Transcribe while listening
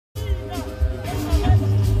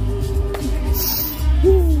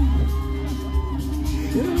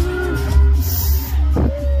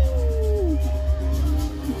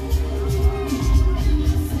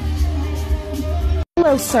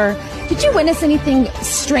Hello, sir. Did you witness anything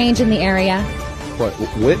strange in the area? What,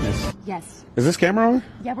 witness? Yes. Is this camera on?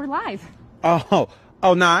 Yeah, we're live. Oh,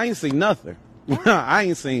 nah, I ain't seen nothing. I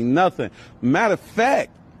ain't seen nothing. Matter of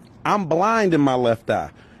fact, I'm blind in my left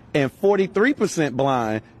eye and 43%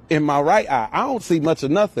 blind in my right eye. I don't see much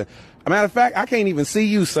of nothing. Matter of fact, I can't even see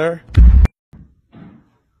you, sir.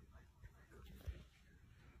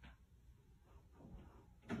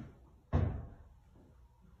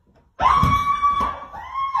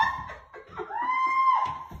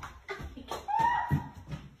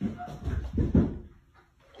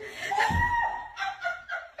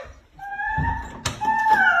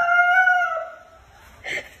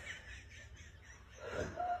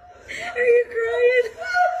 Are you crying?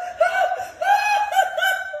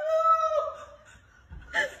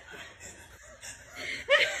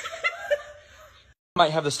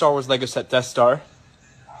 Might have the Star Wars Lego set Death Star,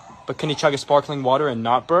 but can he chug a sparkling water and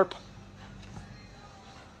not burp?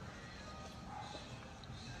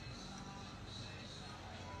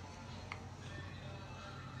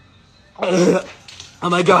 Oh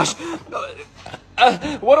my gosh!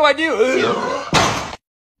 What do I do?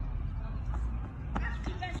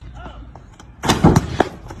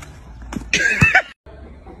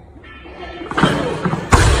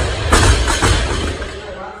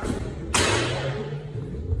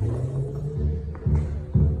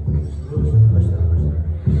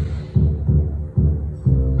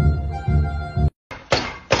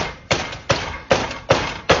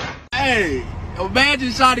 Hey,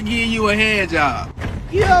 imagine trying to give you a hand job.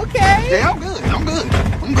 You okay? Yeah, I'm good. I'm good.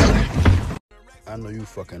 I know you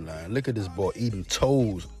fucking lying. Look at this boy eating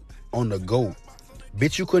toes on the go.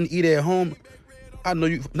 Bitch, you couldn't eat at home. I know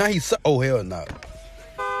you. Now he's. Oh, hell no.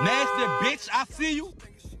 Nasty bitch, I see you.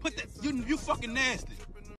 Put that. You fucking nasty.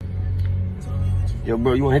 Yo,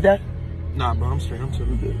 bro, you wanna hit that? Nah, bro, I'm straight. I'm too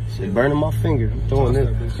good. Shit, burning my finger. I'm throwing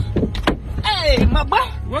this. Hey, my boy.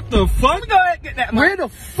 What the fuck? Go ahead, get that. Where the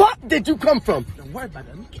fuck did you come from? Don't worry about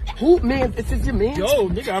that. Who, man? This is your man? Yo,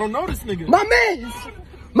 nigga, I don't know this nigga. My man.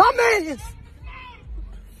 My man.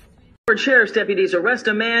 Sheriff's deputies arrest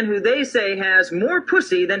a man who they say has more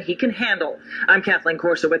pussy than he can handle. I'm Kathleen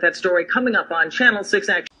Corso with that story coming up on Channel 6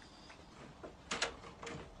 Action.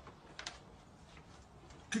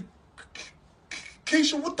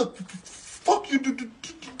 Keisha, what the fuck you doing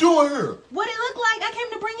here? What it look like? I came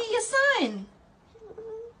to bring you your son.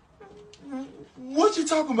 What you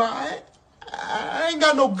talking about? I ain't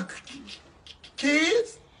got no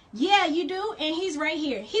kids. Yeah, you do, and he's right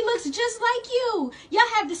here. He looks just like you. Y'all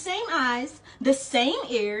have the same eyes, the same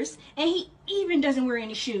ears, and he even doesn't wear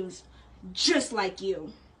any shoes. Just like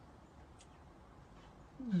you.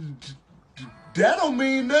 That don't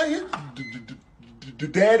mean nothing. The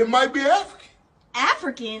daddy might be African.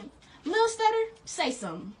 African? Lil Stutter, say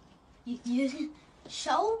something. You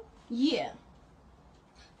show? Yeah.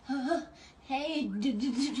 Hey,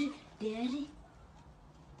 daddy.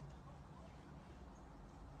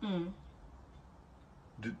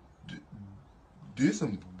 This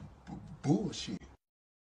some bullshit.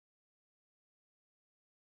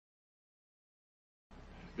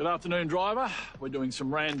 Good afternoon, driver. We're doing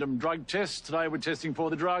some random drug tests. Today we're testing for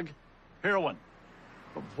the drug heroin.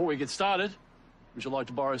 But before we get started, would you like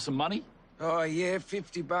to borrow some money? Oh, yeah,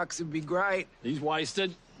 $50 would be great. He's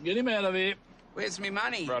wasted. Get him out of here. Where's me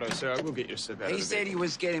money? Righto, sir. We'll get your slip out of He said he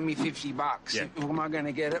was getting me $50. Yeah. Who am I going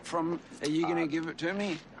to get it from? Are you going to give it to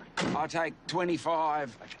me? I'll take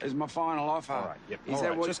 25 as my final offer. All right, yep. Is All that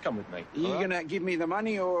right, what, just come with me. Are you going to give me the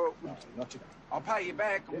money or? No, not today. I'll pay you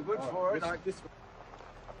back. I'm good for it. Good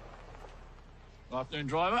afternoon,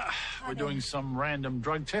 driver. We're doing some random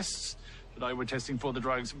drug tests. Today we're testing for the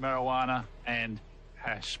drugs marijuana and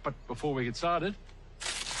hash. But before we get started,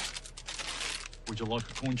 would you like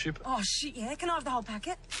a corn chip? Oh, shit, yeah. Can I have the whole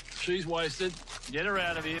packet? She's wasted. Get her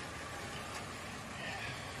out of here.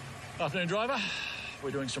 Afternoon, driver.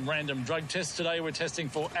 We're doing some random drug tests today. We're testing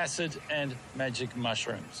for acid and magic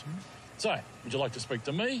mushrooms. So, would you like to speak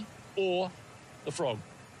to me or the frog?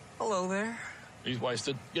 Hello there. He's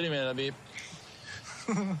wasted. Get him out of here.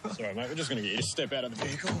 Sorry, mate. We're just going to get you to step out of the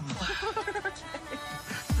vehicle.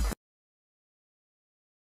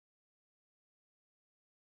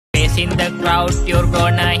 In the crowd, you're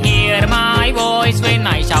gonna hear my voice when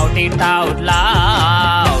I shout it out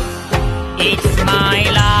loud. It's my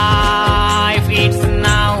life, it's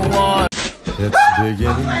now or it's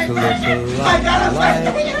beginning to look a lot like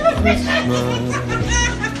Christmas.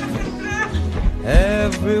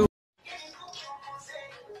 Every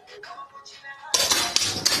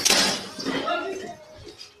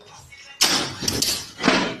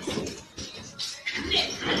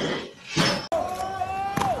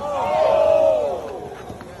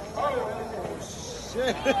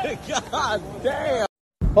Shit. God damn.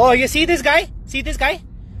 Oh, you see this guy? See this guy?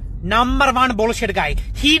 Number one bullshit guy.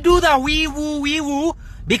 He do the wee woo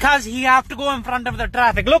because he have to go in front of the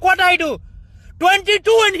traffic. Look what I do.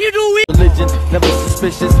 22 and he do wee. Religion, never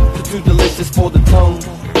suspicious, too delicious for the tongue.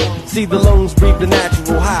 See the lungs breathe the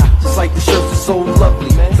natural high, just like the shirts are so lovely.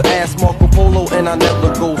 So ask Marco Polo and I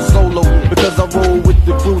never go solo, because I roll with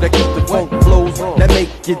the crew that keep the funk flows, that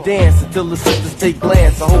make you dance until the sisters take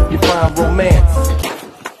glance. I hope you find romance.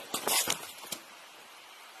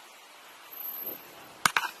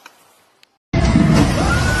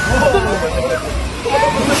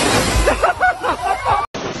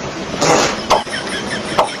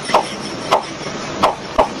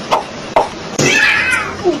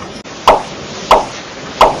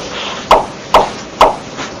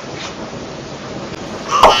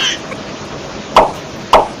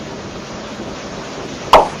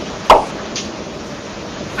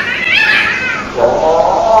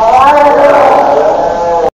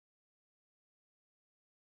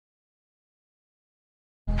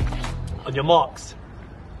 On your marks,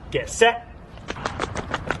 get set.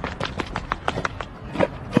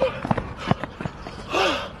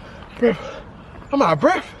 Bro, I'm out of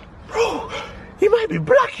breath. Bro, he might be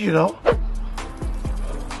black, you know.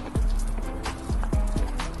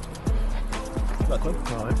 Black one?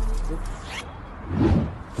 All right.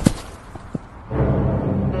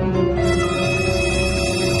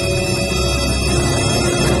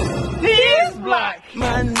 He is black.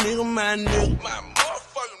 My nigga, my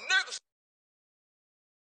motherfucking nigga.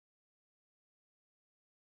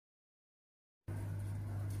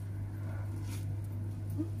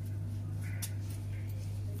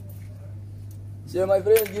 So my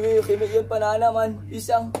friend, give me yun banana man.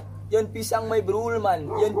 Pisang. Yan pisang may brul man.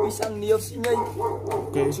 Yan pisang niyok sinyay.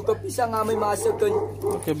 Okay. Suka pisang nga may masakan.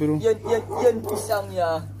 Okay, bro. Yan pisang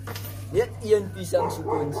ya. Yan pisang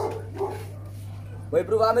sukons. My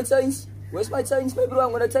bro, how much science? Where's my science, my bro?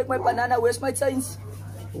 I'm gonna take my banana. Where's my science?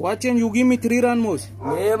 Watch and you give me 3 rand most.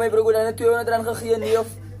 Nee, my bro, guna na 200 rand gegeven niyok.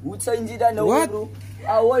 Hoe science die dan nou, my bro?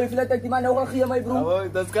 Oh, you feel like die man nou gaan gee, my bro? Oh,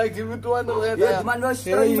 that's guy give me 200 rand. Yeah, die man was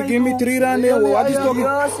Hey, you give me 3 rand there. What is talking?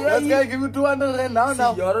 That guy give me 200 rand now.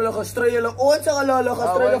 Ja, hulle gaan stry hulle ons, hulle gaan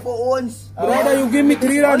stry vir ons. Brother, you give me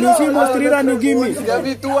 3 rand. You see most 3 rand you give me. Give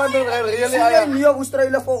me 200 rand. Really, aya. Nee, hoe stry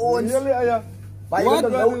hulle vir ons? Really, aya. Maar jy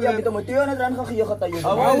het nou ja, met 200 rand gegee gehad jy.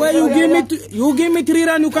 Where you give me 3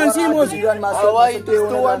 rand, you can see most. Why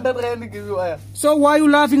 200 rand give you, aya. So why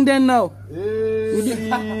you laughing then now?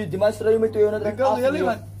 Die man stry met 200 rand. Really,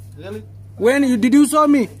 man. Really? When did you saw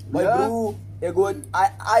me? My bro,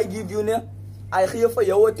 I give you ne. I gee vir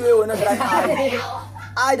jou 200 rand.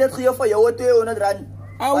 I dat gee vir jou 200 rand.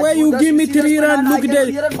 Where you give me 3 rand? Look that.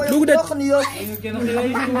 Look that. You can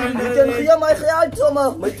gee my geld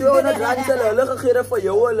sommer. My 200 rand sal hulle gegee vir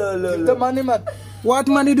jou hulle. The money, man. What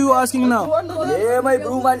money do you asking now? Yeah, my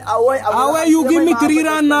bro, man. Where you give me 3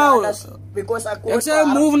 rand now? Because I say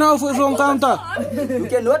move now from counter. You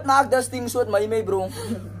cannot mark those things with my bro.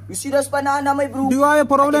 You see this banana, my bro? Do you have a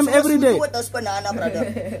problem every day? This banana, brother.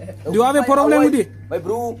 Do you have a problem with it? My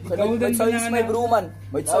bro, my size, my bro, man.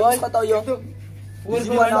 My size kata yo.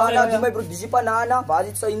 Disi banana, di my bro, disi banana.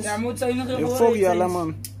 Basit size. You fuck yalla,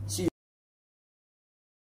 man.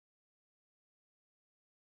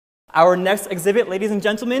 Our next exhibit, ladies and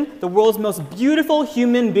gentlemen, the world's most beautiful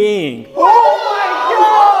human being.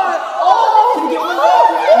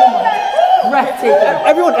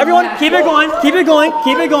 Everyone, keep it going, keep it going,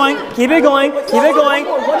 keep it going, keep it going, keep it going,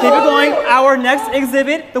 keep it going. Our next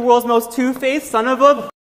exhibit, the world's most two-faced son of a...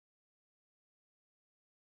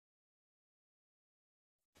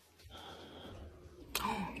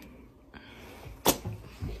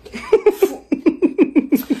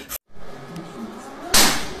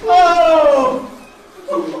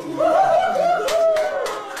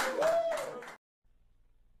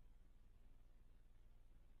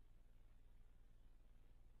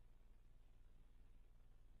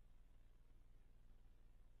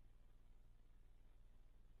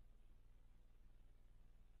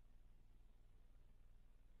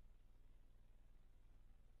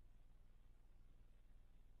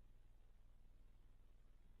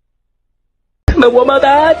 Mà qua mau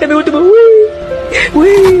ta, cái biểu tụi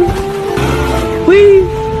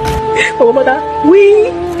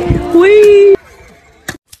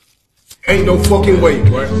Ain't no fucking way,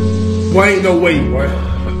 boy. Boy, ain't no way, boy.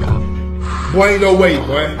 Boy, ain't no way,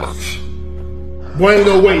 boy. Boy, ain't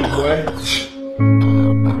no way, boy.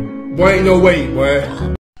 Boy, ain't no way, boy.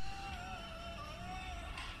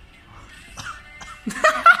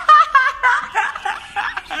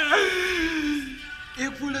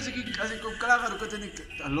 Ik voel als als ik op klaar ga,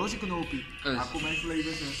 dan los ik een hoopie. Aku mijn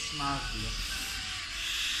flavors en smaak.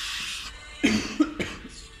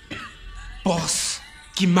 Boss,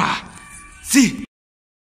 Kima, zie.